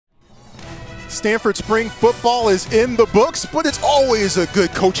Stanford spring football is in the books, but it's always a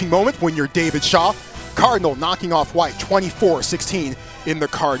good coaching moment when you're David Shaw. Cardinal knocking off White 24-16 in the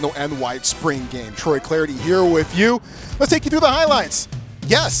Cardinal and White Spring Game. Troy Clardy here with you. Let's take you through the highlights.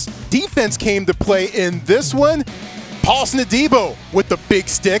 Yes, defense came to play in this one. Paulson Adebo with the big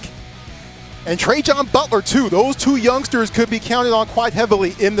stick. And Trajan Butler, too. Those two youngsters could be counted on quite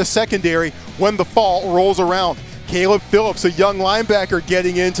heavily in the secondary when the fall rolls around. Caleb Phillips, a young linebacker,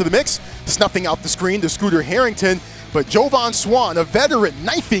 getting into the mix, snuffing out the screen to Scooter Harrington. But Jovan Swan, a veteran,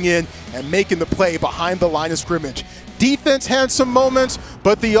 knifing in and making the play behind the line of scrimmage. Defense had some moments,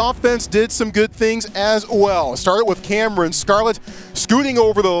 but the offense did some good things as well. Started with Cameron Scarlett scooting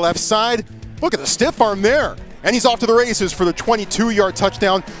over the left side. Look at the stiff arm there. And he's off to the races for the 22-yard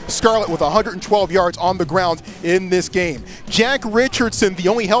touchdown. Scarlett with 112 yards on the ground in this game. Jack Richardson, the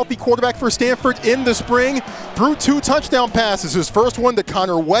only healthy quarterback for Stanford in the spring, threw 2 touchdown passes. His first one to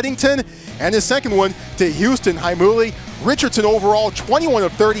Connor Weddington and his second one to Houston Haimuli. Richardson overall 21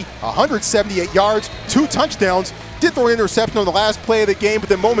 of 30, 178 yards, 2 touchdowns. Did throw an interception on the last play of the game, but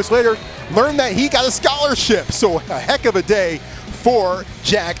then moments later learned that he got a scholarship. So a heck of a day for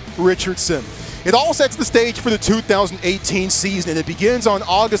Jack Richardson. It all sets the stage for the 2018 season, and it begins on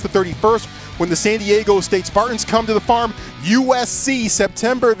August the 31st when the San Diego State Spartans come to the farm. USC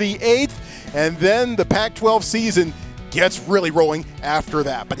September the 8th, and then the Pac-12 season gets really rolling after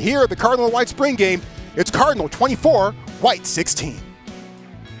that. But here at the Cardinal White Spring Game, it's Cardinal 24, White 16.